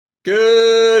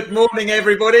Good morning,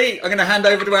 everybody. I'm going to hand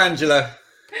over to Angela.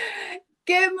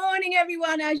 Good morning,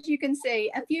 everyone. As you can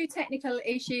see, a few technical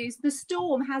issues. The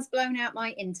storm has blown out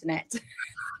my internet,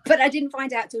 but I didn't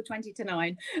find out till 20 to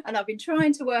 9, and I've been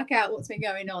trying to work out what's been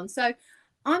going on. So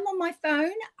I'm on my phone.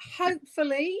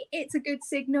 Hopefully it's a good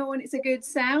signal and it's a good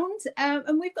sound.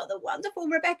 And we've got the wonderful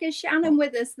Rebecca Shannon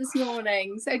with us this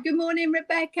morning. So good morning,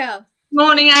 Rebecca.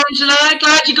 Morning, Angela.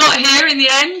 Glad you got here in the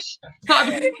end. Thought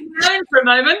I'd be alone for a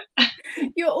moment.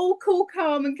 You're all cool,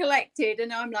 calm and collected,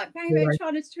 and I'm like, baby,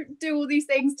 trying to do all these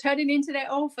things, turning internet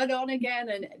off and on again,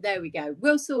 and there we go.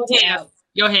 We'll sort it out.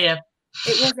 You're here.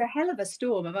 It was a hell of a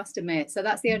storm, I must admit. So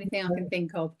that's the only thing I can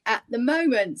think of at the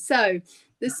moment. So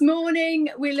this morning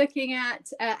we're looking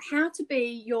at how to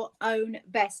be your own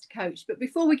best coach. But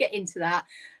before we get into that,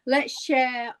 let's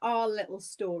share our little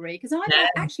story, because I've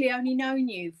actually only known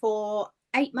you for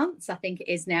 8 months, I think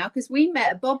it is now, because we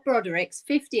met at Bob Broderick's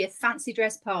 50th fancy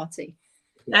dress party.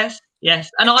 Yes.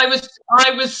 And I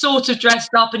was sort of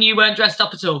dressed up and you weren't dressed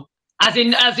up at all. As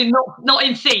in not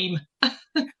in theme.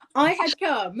 I had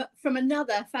come from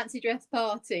another fancy dress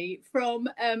party from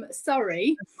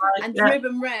Surrey and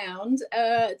driven round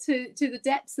to the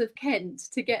depths of Kent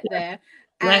to get there.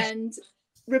 And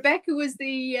Rebecca was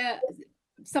the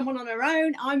someone on her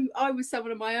own. I was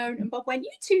someone on my own. And Bob went,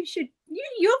 you two should,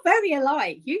 you're very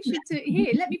alike. You should,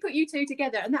 here, let me put you two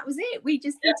together. And that was it. We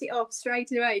just hit it off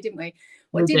straight away, didn't we?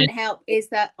 What didn't help is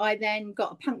that I then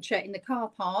got a puncture in the car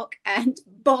park, and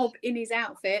Bob, in his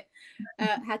outfit,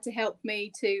 had to help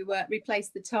me to replace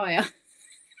the tyre.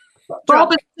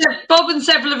 Bob and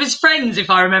several of his friends, if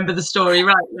I remember the story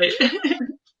rightly.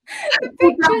 The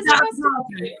pictures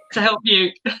to help you.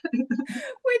 With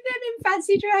them in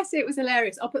fancy dress, it was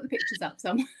hilarious. I'll put the pictures up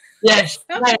somewhere. Yes,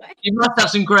 you must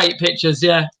have some great pictures.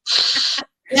 Yeah.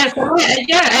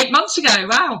 8 months ago.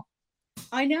 Wow.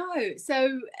 I know.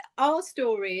 So our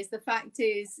story is, the fact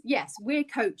is, yes, we're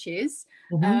coaches.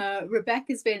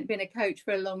 Rebecca's been a coach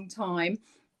for a long time,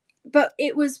 but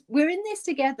we're in this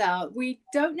together. We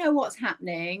don't know what's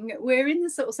happening. We're in the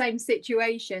sort of same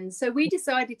situation. So we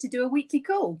decided to do a weekly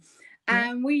call,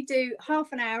 and we do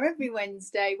half an hour every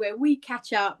Wednesday where we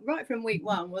catch up right from week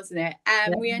one, wasn't it?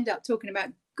 And we end up talking about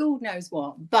God knows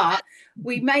what, but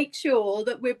we make sure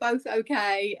that we're both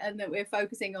okay and that we're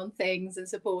focusing on things and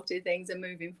supporting things and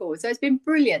moving forward. So it's been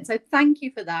brilliant. So thank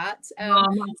you for that.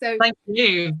 So thank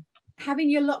you.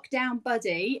 Having your lockdown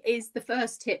buddy is the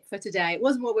first tip for today. It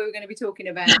wasn't what we were going to be talking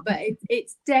about, but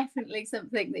it's definitely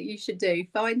something that you should do.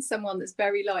 Find someone that's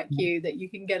very like you, that you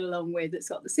can get along with, that's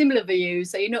got the similar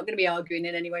views, so you're not going to be arguing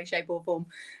in any way, shape or form,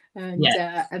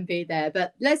 and be there.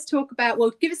 But let's talk about,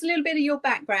 well, give us a little bit of your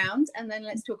background, and then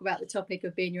let's talk about the topic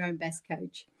of being your own best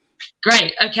coach.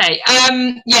 Great. Okay.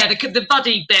 The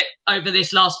buddy bit over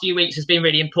this last few weeks has been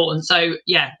really important. So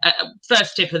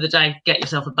first tip of the day, get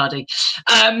yourself a buddy.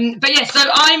 So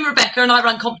I'm Rebecca and I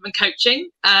run Compliment Coaching.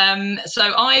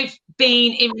 So I've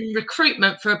been in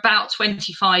recruitment for about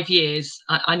 25 years.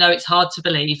 I know it's hard to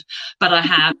believe, but I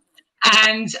have.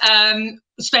 And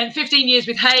spent 15 years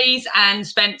with Hayes and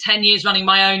spent 10 years running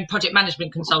my own project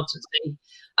management consultancy.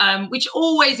 Which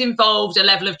always involved a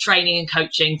level of training and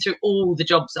coaching through all the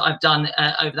jobs that I've done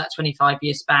over that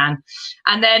 25-year span.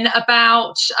 And then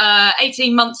about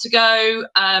 18 months ago,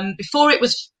 before it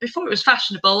was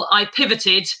fashionable, I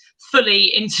pivoted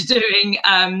fully into doing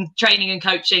training and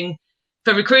coaching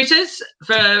for recruiters,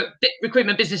 for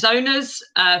recruitment business owners,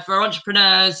 for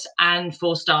entrepreneurs, and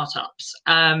for startups.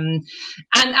 And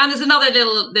there's another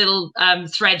little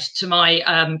thread to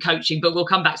my coaching, but we'll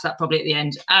come back to that probably at the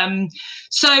end.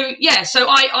 So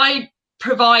I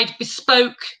provide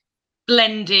bespoke,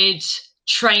 blended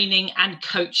training and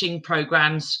coaching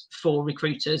programs for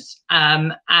recruiters.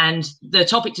 And the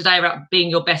topic today about being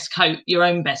your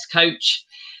own best coach,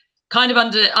 kind of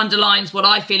underlines what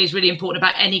I feel is really important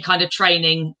about any kind of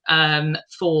training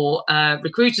for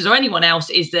recruiters or anyone else,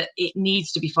 is that it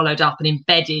needs to be followed up and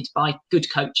embedded by good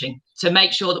coaching to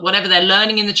make sure that whatever they're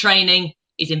learning in the training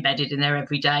is embedded in their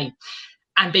everyday.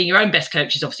 And being your own best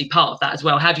coach is obviously part of that as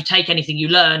well. How do you take anything you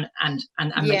learn and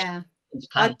make sure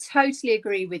I totally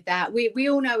agree with that. We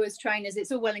all know as trainers,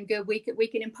 it's all well and good. We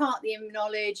can impart the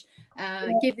knowledge,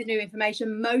 give the new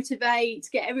information, motivate,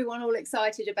 get everyone all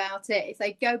excited about it. If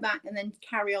they go back and then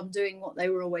carry on doing what they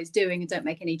were always doing and don't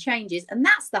make any changes, and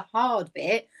that's the hard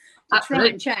bit, to try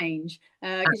and change,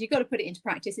 because you've got to put it into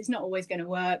practice. It's not always going to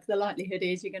work. The likelihood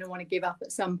is you're going to want to give up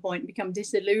at some point, become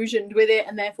disillusioned with it,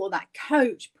 and therefore that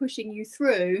coach pushing you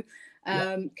through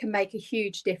can make a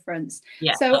huge difference.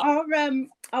 So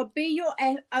I'll be your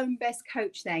own best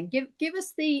coach then. Give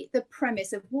us the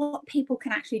premise of what people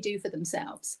can actually do for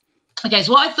themselves. Okay,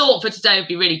 so what I thought for today would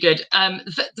be really good.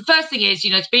 The first thing is,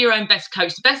 to be your own best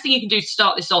coach. The best thing you can do to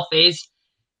start this off is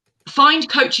find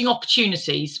coaching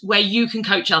opportunities where you can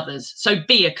coach others. So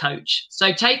be a coach.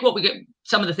 So take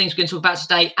some of the things we're going to talk about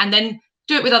today, and then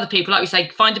do it with other people. Like we say,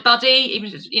 find a buddy, even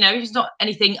if it's not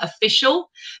anything official,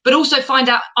 but also find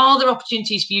out, are there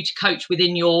opportunities for you to coach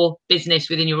within your business,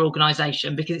 within your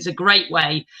organization, because it's a great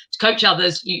way to coach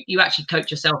others. You actually coach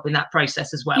yourself in that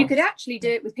process as well. You could actually do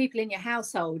it with people in your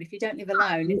household if you don't live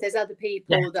alone. If there's other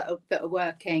people that are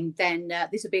working, then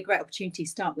this would be a great opportunity to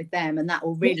start with them, and that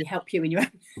will really help you in your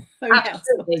own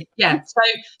household. Yeah.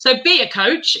 So be a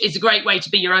coach is a great way to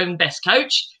be your own best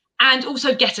coach. And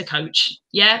also get a coach.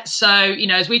 Yeah. So,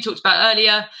 as we talked about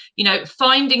earlier,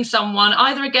 finding someone,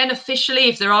 either again, officially,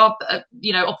 if there are,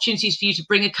 opportunities for you to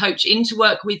bring a coach in to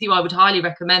work with you, I would highly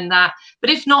recommend that.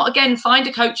 But if not, again, find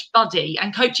a coach buddy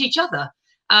and coach each other,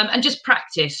 and just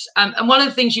practice. And one of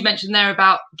the things you mentioned there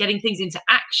about getting things into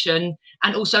action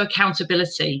and also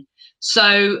accountability.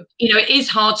 So, it is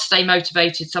hard to stay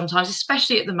motivated sometimes,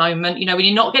 especially at the moment, when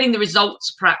you're not getting the results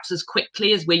perhaps as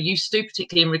quickly as we're used to,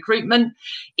 particularly in recruitment,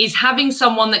 is having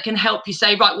someone that can help you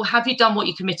say, right, well, have you done what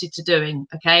you committed to doing?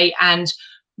 Okay. And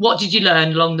what did you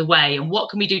learn along the way? And what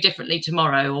can we do differently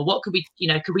tomorrow? Or what could we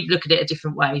look at it a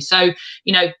different way? So,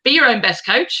 be your own best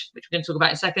coach, which we're going to talk about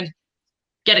in a second.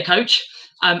 Get a coach.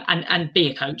 And be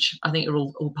a coach. I think are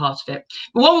all part of it.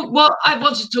 What I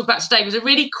wanted to talk about today was a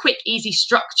really quick, easy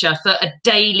structure for a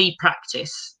daily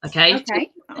practice. Okay.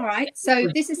 All right. So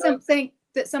this is something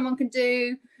that someone can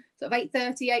do sort of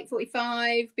 8:30,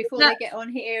 8:45 before they get on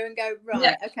here and go,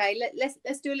 right, okay,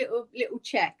 let's do a little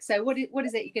check. So what is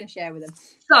it you're going to share with them?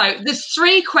 So there's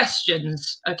 3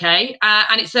 questions, okay,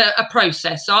 and it's a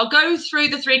process. So I'll go through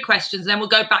the 3 questions, and then we'll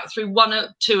go back through 1 or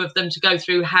 2 of them to go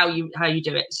through how you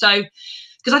do it. So,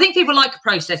 because I think people like a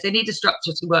process, they need a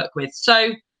structure to work with.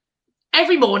 So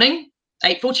every morning,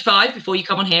 8:45, before you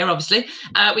come on here, obviously,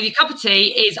 with your cup of tea,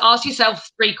 is ask yourself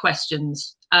 3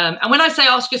 questions. And when I say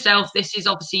ask yourself, this is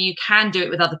obviously you can do it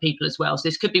with other people as well. So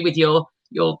this could be with your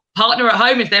partner at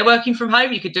home. If they're working from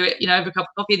home, you could do it, over a cup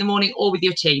of coffee in the morning, or with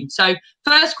your team. So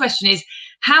first question is,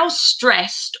 how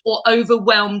stressed or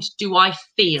overwhelmed do I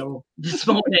feel this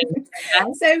morning?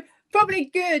 Okay? So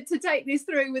probably good to take this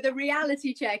through with a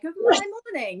reality check of my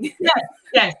morning.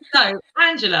 Yes. So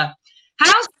Angela,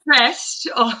 how stressed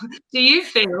do you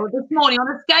feel this morning on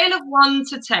a scale of 1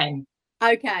 to 10?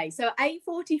 Okay, so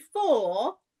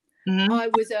 8:44, I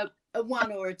was a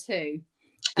 1 or a 2.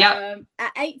 Yeah.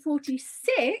 At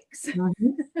 8:46,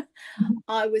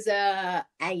 I was a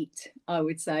 8, I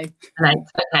would say. 8.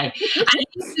 Okay. And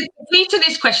the key to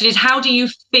this question is, how do you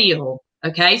feel?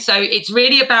 Okay, so it's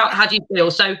really about how do you feel.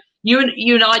 So you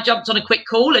and I jumped on a quick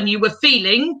call, and you were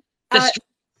feeling the stress,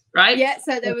 right? Yeah,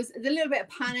 so there was a little bit of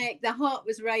panic. The heart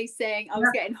was racing. I was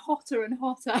getting hotter and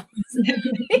hotter.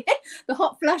 The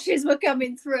hot flushes were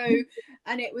coming through,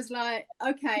 and it was like,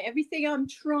 okay, everything I'm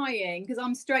trying, because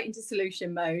I'm straight into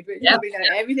solution mode, which probably know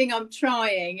everything I'm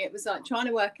trying, it was like trying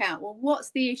to work out, well,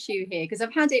 what's the issue here? Because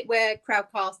I've had it where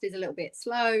Crowdcast is a little bit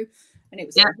slow, and it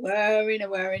was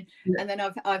whirring, and then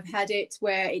I've had it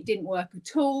where it didn't work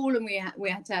at all, and we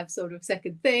had to have sort of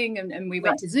second thing, and we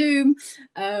went to Zoom.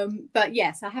 But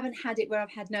yes, I haven't had it where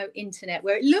I've had no internet,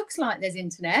 where it looks like there's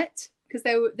internet, because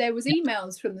there was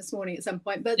emails from this morning at some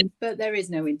point, but there is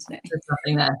no internet. There's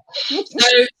nothing there.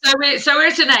 So we're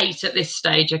at an 8 at this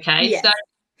stage, okay? Yes.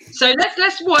 So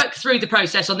let's work through the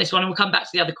process on this one, and we'll come back to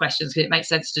the other questions because it makes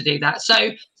sense to do that.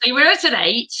 So we're at an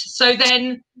 8. So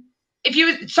then, if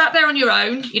you sat there on your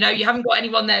own, you haven't got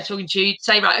anyone there talking to you,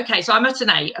 say, right, okay, so I'm at an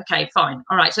 8. Okay, fine.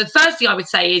 All right. So the first thing I would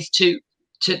say is to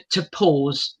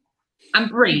pause and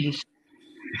breathe.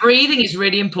 Breathing is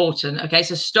really important. Okay,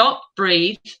 so stop,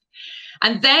 breathe,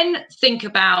 and then think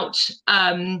about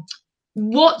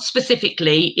what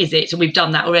specifically is it, and we've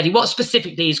done that already, what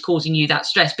specifically is causing you that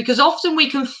stress? Because often we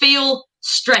can feel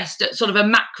stressed at sort of a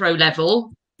macro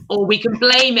level, or we can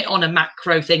blame it on a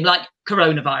macro thing like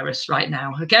coronavirus right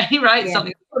now, okay, right? Yeah.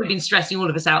 Something that's probably been stressing all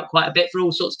of us out quite a bit for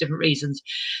all sorts of different reasons.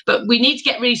 But we need to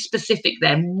get really specific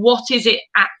then. What is it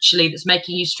actually that's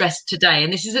making you stressed today?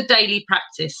 And this is a daily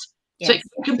practice. Yes. So it's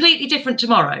completely different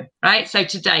tomorrow, right? So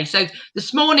today, so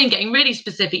this morning, getting really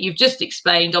specific, you've just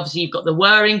explained, obviously you've got the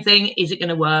whirring thing, is it going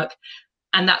to work?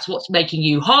 And that's what's making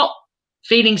you hot,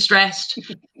 feeling stressed.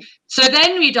 So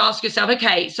then you'd ask yourself,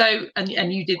 okay, so,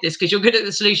 and you did this because you're good at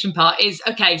the solution part, is,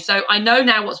 okay, so I know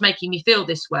now what's making me feel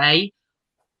this way.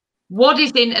 What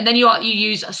is in, and then you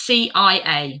use a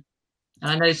CIA.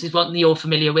 And I know this is one that you're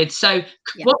familiar with. So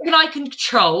what can I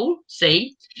control?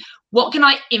 C. What can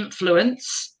I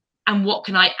influence? and what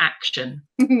can I action?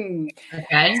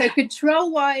 Okay. So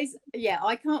control wise, yeah,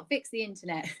 I can't fix the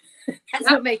internet. That's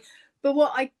not me. But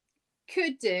what I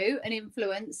could do and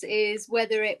influence is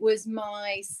whether it was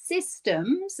my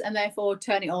systems, and therefore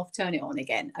turn it off, turn it on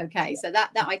again. Okay, so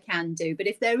that I can do. But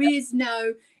if there is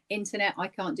no internet, I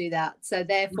can't do that. So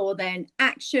therefore then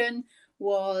action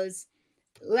was,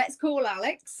 let's call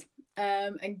Alex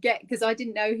and get, because I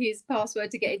didn't know his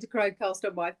password to get into Chromecast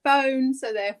on my phone.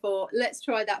 So therefore let's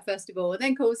try that first of all. And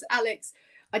then of course, Alex,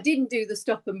 I didn't do the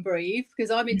stop and breathe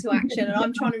because I'm into action and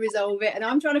I'm trying to resolve it and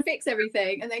I'm trying to fix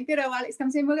everything. And then good old Alex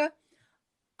comes in, we'll go,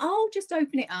 I'll just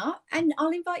open it up and I'll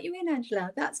invite you in,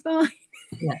 Angela. That's fine.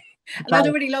 Yeah. And I'd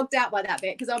already logged out by that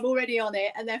bit because I'm already on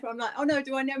it. And therefore I'm like, oh no,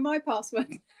 do I know my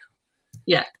password?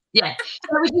 Yeah. Yeah.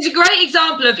 So which is a great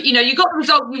example of, you know, you got the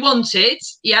result you wanted.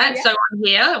 Yeah. So I'm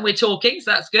here and we're talking.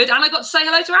 So that's good. And I got to say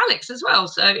hello to Alex as well.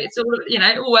 So it's all, you know,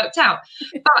 it all worked out.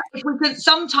 But if we could,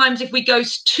 sometimes if we go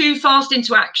too fast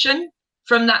into action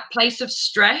from that place of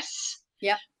stress,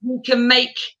 we can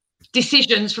make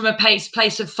decisions from a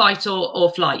place of fight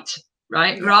or flight,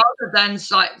 right? Rather than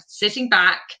like sitting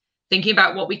back, thinking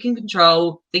about what we can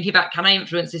control, thinking about can I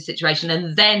influence this situation,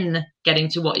 and then getting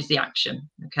to what is the action.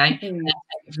 Okay.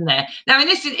 From there. Now in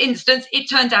this instance, it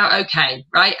turned out okay,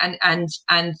 right? And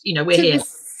you know, we're to here. The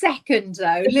second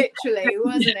though, literally,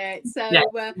 wasn't it? So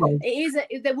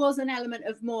there was an element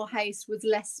of more haste with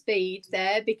less speed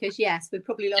there, because yes, we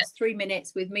probably lost 3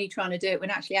 minutes with me trying to do it when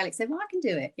actually Alex said, well, I can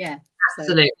do it. Yeah.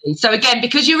 Absolutely. So again,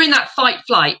 because you're in that fight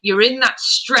flight, you're in that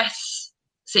stress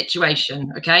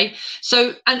situation. Okay.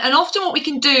 So and often what we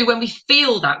can do when we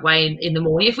feel that way in the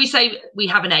morning, if we say we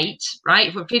have an 8, right?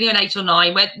 If we're feeling an 8 or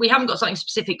 9, where we haven't got something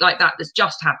specific like that that's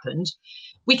just happened,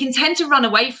 we can tend to run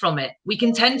away from it. We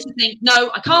can tend to think,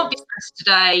 no, I can't be stressed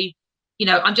today. You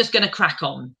know, I'm just going to crack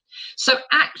on. So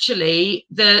actually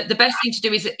the best thing to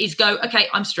do is go, okay,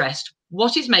 I'm stressed.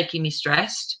 What is making me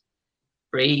stressed?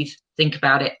 Breathe, think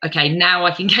about it. Okay, now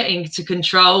I can get into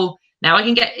control. Now I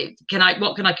can get,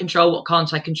 what can I control? What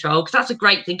can't I control? Because that's a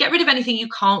great thing. Get rid of anything you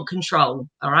can't control.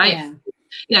 All right. Yeah.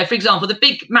 You know, for example, the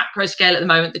big macro scale at the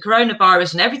moment, the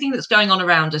coronavirus and everything that's going on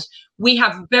around us, we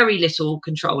have very little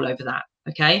control over that.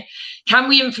 Okay. Can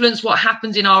we influence what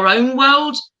happens in our own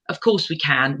world? Of course we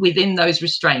can, within those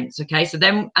restraints. Okay. So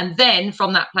then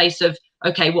from that place of,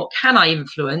 okay, what can I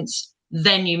influence?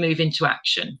 Then you move into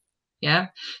action. Yeah.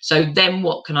 So then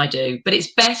what can I do? But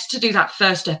it's best to do that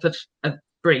first step of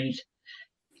breathe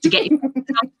to get you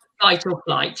fight or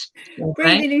flight. Okay?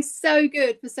 Breathing is so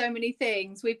good for so many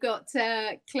things. We've got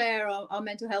Claire, our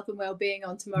mental health and wellbeing,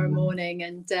 on tomorrow morning,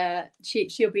 and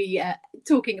she'll be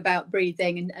talking about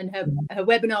breathing, and her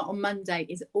webinar on Monday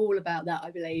is all about that,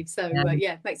 I believe. So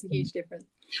it makes a huge difference.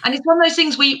 And it's one of those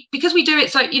things because we do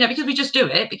it, so, you know, because we just do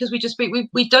it, because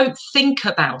we don't think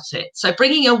about it. So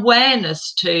bringing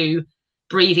awareness to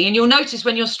breathing, and you'll notice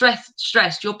when you're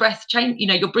stressed, your breath change, you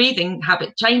know, your breathing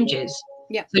habit changes.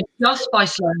 Yeah. So just by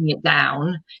slowing it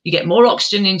down, you get more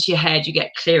oxygen into your head, you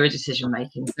get clearer decision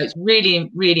making. So it's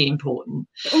really, really important.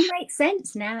 It all makes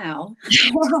sense now.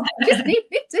 Just need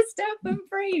to stop and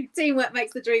breathe. Teamwork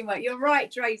makes the dream work. You're right,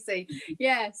 Tracy.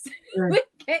 Yes. We're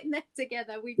getting there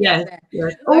together. We get there.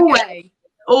 Yes. Okay.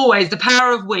 Always the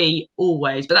power of we,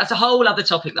 always, but that's a whole other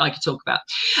topic that I could talk about.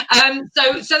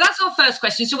 So that's our first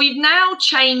question. So we've now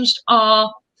changed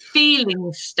our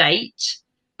feeling state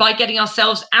by getting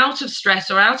ourselves out of stress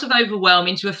or out of overwhelm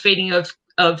into a feeling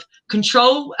of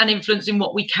control and influence in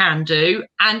what we can do,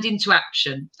 and into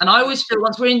action. And I always feel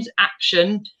once we're in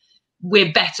action,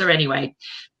 we're better anyway.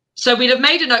 So we'd have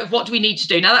made a note of what do we need to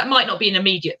do. Now that might not be an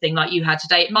immediate thing like you had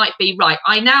today. It might be, right,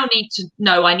 I now need to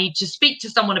know I need to speak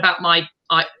to someone about my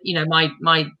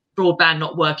broadband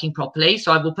not working properly.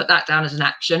 So I will put that down as an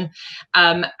action.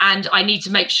 And I need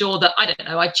to make sure that, I don't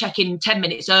know, I check in 10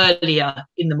 minutes earlier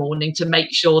in the morning to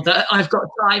make sure that I've got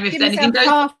time if anything goes.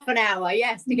 Half an hour,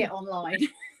 yes, to get online.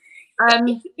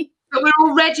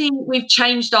 But we've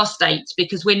changed our state,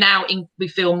 because we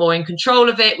feel more in control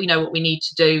of it. We know what we need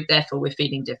to do. Therefore, we're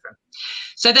feeling different.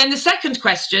 So then the second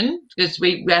question, because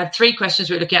we have 3 questions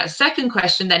we're looking at. The second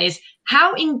question then is,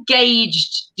 how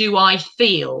engaged do I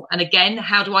feel? And again,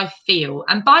 how do I feel?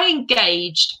 And by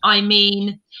engaged, I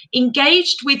mean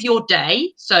engaged with your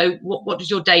day. So what does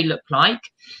your day look like?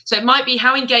 So it might be,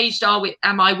 how engaged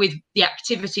am I with the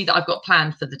activity that I've got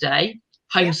planned for the day?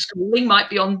 Homeschooling might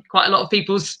be on quite a lot of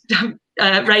people's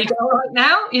radar right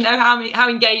now. You know, how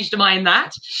engaged am I in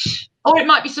that? Or it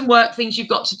might be some work things you've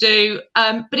got to do.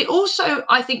 But it also,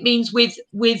 I think, means with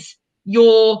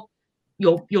your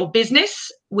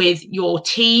business, with your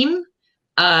team,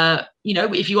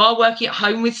 if you are working at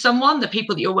home with someone, the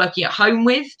people that you're working at home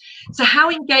with. So how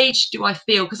engaged do I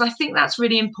feel? Because I think that's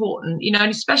really important,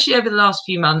 and especially over the last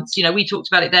few months, we talked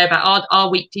about it there about our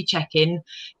weekly check-in.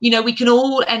 We can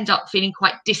all end up feeling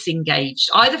quite disengaged,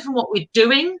 either from what we're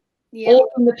doing or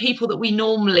from the people that we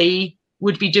normally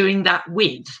would be doing that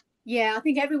with. Yeah, I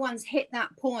think everyone's hit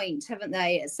that point, haven't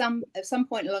they, at some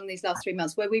point along these last 3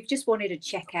 months, where we've just wanted to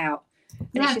check out.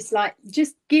 And it's just like,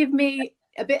 just give me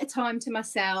a bit of time to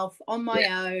myself on my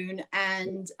own,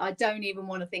 and I don't even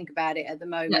want to think about it at the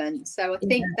moment. So I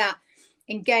think that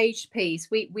engaged piece,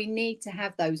 we need to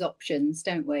have those options,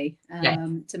 don't we,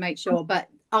 to make sure. But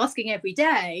asking every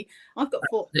day, I've got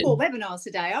four webinars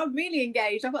today. I'm really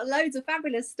engaged. I've got loads of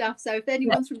fabulous stuff. So if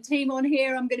anyone's from team on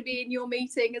here, I'm going to be in your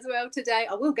meeting as well today.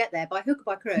 I will get there by hook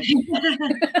or by crook. You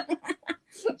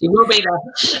will be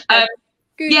there.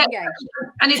 Engaged.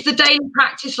 And it's the daily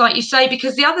practice, like you say,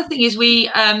 because the other thing is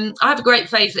I have a great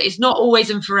phrase that it's not always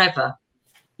and forever.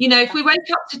 If we wake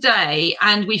up today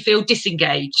and we feel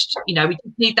disengaged, we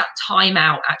just need that time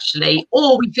out, actually,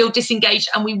 or we feel disengaged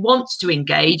and we want to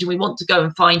engage and we want to go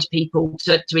and find people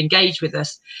to engage with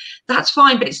us, that's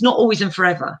fine, but it's not always and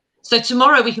forever. So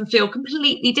tomorrow we can feel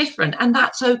completely different, and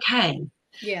that's okay.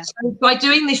 Yeah. So by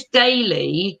doing this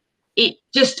daily, it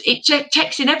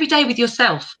checks in every day with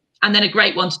yourself. And then a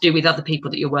great one to do with other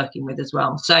people that you're working with as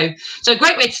well. So a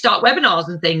great way to start webinars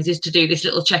and things is to do this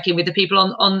little check-in with the people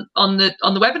on the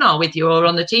webinar with you, or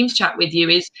on the Teams chat with you,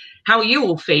 is how are you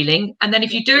all feeling? And then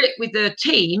if you do it with the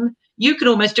team, you can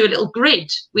almost do a little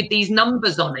grid with these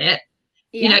numbers on it.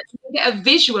 You get a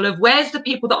visual of where's the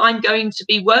people that I'm going to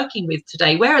be working with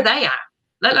today. Where are they at?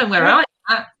 Let alone where I'm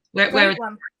at. Where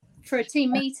for a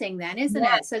team meeting then, isn't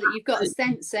it? So that you've got a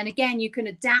sense, and again, you can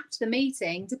adapt the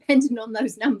meeting depending on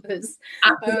those numbers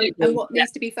and what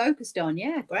needs to be focused on.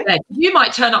 Yeah, great. Yeah, you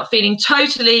might turn up feeling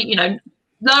totally,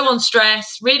 low on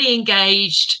stress, really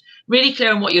engaged, really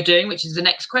clear on what you're doing, which is the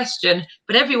next question.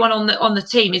 But everyone on the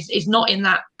team is not in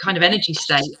that kind of energy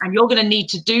state, and you're going to need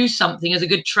to do something as a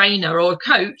good trainer or a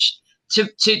coach to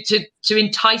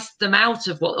entice them out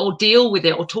of or deal with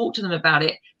it, or talk to them about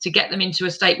it, to get them into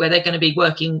a state where they're going to be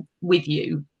working with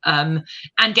you and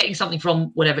getting something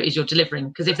from whatever it is you're delivering.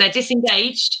 Because if they're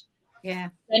disengaged, they're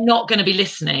not going to be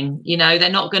listening. They're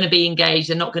not going to be engaged.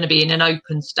 They're not going to be in an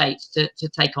open state to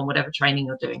take on whatever training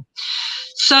you're doing.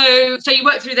 So you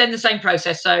work through then the same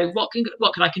process. So what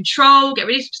can I control? Get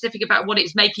really specific about what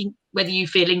it's making, whether you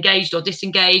feel engaged or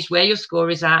disengaged, where your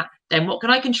score is at. Then what can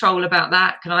I control about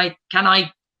that? Can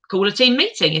I call a team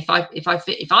meeting if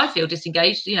I feel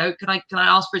disengaged? Can I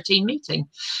ask for a team meeting?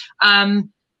 And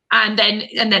then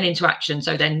into action.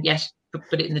 So then yes,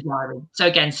 put it in the diary. So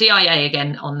again, CIA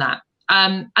again on that.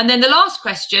 And then the last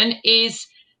question is,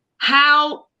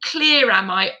 how clear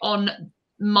am I on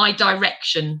my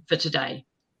direction for today?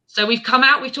 So we've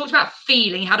talked about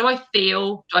feeling. How do I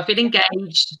feel? Do I feel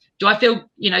engaged? Do I feel,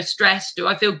 stressed? Do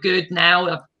I feel good now?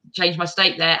 I've changed my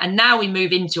state there. And now we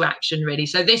move into action, really.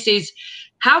 So this is,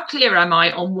 how clear am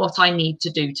I on what I need to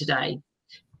do today?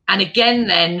 And again,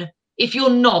 then, if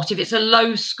it's a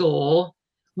low score,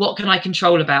 what can I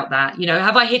control about that?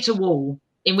 Have I hit a wall?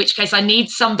 In which case I need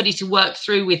somebody to work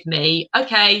through with me.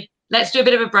 Okay, let's do a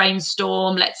bit of a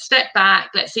brainstorm. Let's step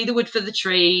back. Let's see the wood for the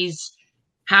trees.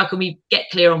 How can we get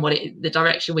clear on the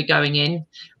direction we're going in?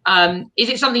 Is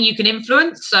it something you can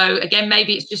influence? So again,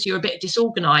 maybe it's just you're a bit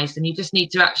disorganized and you just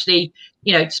need to actually,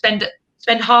 spend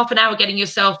half an hour getting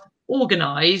yourself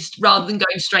organized rather than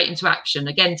going straight into action.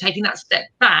 Again, taking that step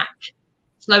back,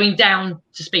 slowing down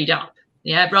to speed up.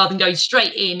 Rather than going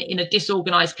straight in a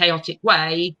disorganized, chaotic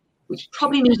way, which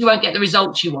probably means you won't get the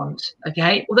results you want.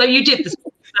 Okay, although you did this.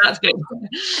 That's good.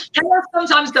 Chaos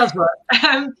sometimes does work.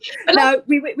 No,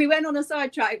 we went on a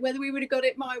sidetrack. Whether we would have got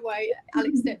it my way,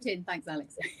 Alex stepped in. Thanks,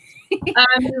 Alex.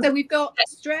 So we've got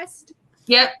stressed.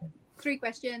 Yep. 3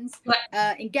 questions.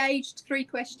 Engaged, 3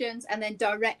 questions, and then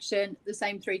direction, the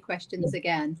same 3 questions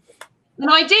again. And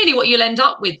ideally, what you'll end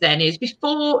up with then is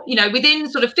within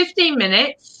sort of 15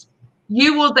 minutes,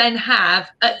 you will then have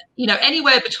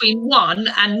anywhere between 1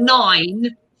 and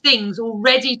 9 things all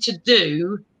ready to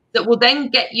do that will then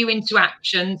get you into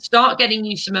action, start getting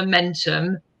you some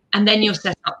momentum, and then you're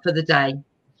set up for the day.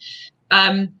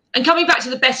 And coming back to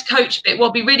the best coach bit,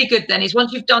 what'll be really good then is,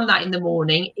 once you've done that in the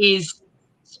morning, is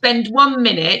spend 1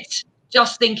 minute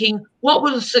just thinking, what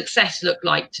will success look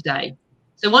like today?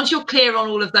 So once you're clear on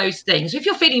all of those things, if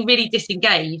you're feeling really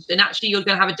disengaged and actually you're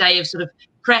going to have a day of sort of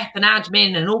prep and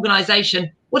admin and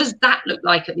organisation, what does that look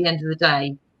like at the end of the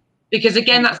day? Because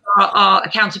again, that's our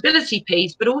accountability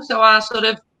piece, but also our sort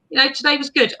of today was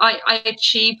good. I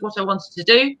achieved what I wanted to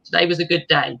do. Today was a good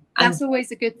day. That's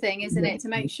always a good thing, isn't it? To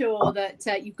make sure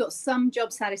that you've got some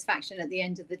job satisfaction at the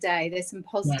end of the day. There's some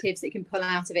positives that you can pull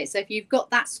out of it. So if you've got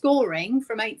that scoring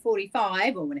from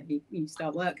 8:45 or whenever you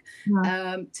start work,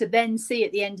 to then see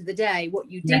at the end of the day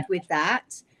what you did with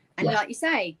that. And like you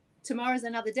say, tomorrow's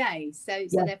another day. So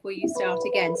therefore you start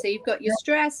again. So you've got your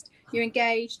stressed, you're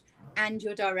engaged, and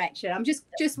your direction. I'm just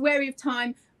wary of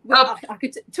time. Well, I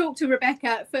could talk to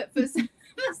Rebecca for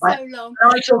so long.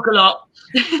 I talk a lot.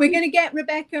 We're going to get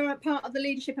Rebecca a part of the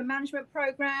leadership and management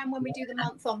program when we do the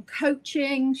month on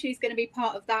coaching. She's going to be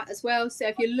part of that as well. So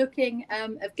if you're looking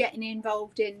of getting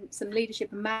involved in some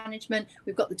leadership and management,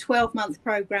 we've got the 12-month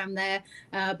program there,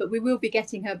 but we will be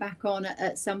getting her back on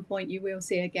at some point. You will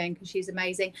see her again because she's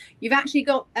amazing. You've actually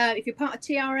got, if you're part of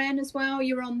TRN as well,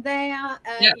 you're on there.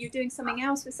 You're doing something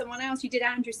else with someone else. You did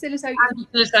Andrew Silito. Andrew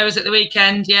Silito was at the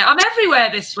weekend. Yeah, I'm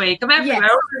everywhere this week. I'm everywhere,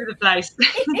 all over the place.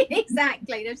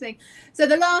 Exactly. So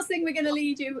the last thing we're going to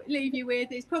leave you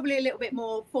with is probably a little bit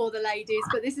more for the ladies,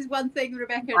 but this is one thing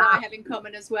Rebecca and I have in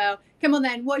common as well. Come on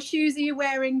then, what shoes are you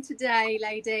wearing today,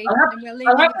 lady? And we'll leave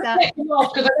you with that. Take them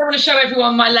off because I don't want to show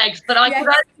everyone my legs, but I could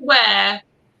only wear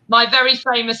my very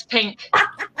famous pink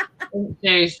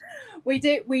shoes. We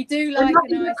do like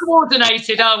a nice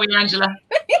coordinated, are we, Angela?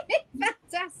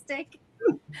 Fantastic.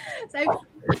 So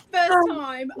first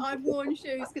time I've worn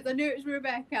shoes because I knew it was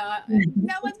Rebecca.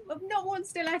 I've not worn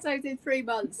stilettos in 3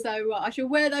 months, so I shall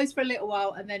wear those for a little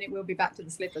while and then it will be back to the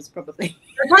slippers probably.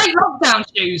 They're great lockdown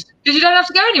shoes because you don't have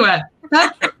to go anywhere.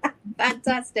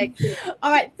 Fantastic.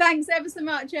 All right, thanks ever so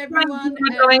much everyone.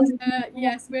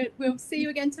 Yes, we'll see you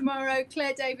again tomorrow.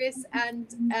 Claire Davis and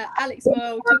Alex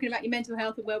Moyle talking about your mental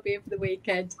health and wellbeing for the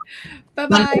weekend.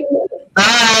 Bye-bye.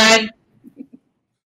 Bye.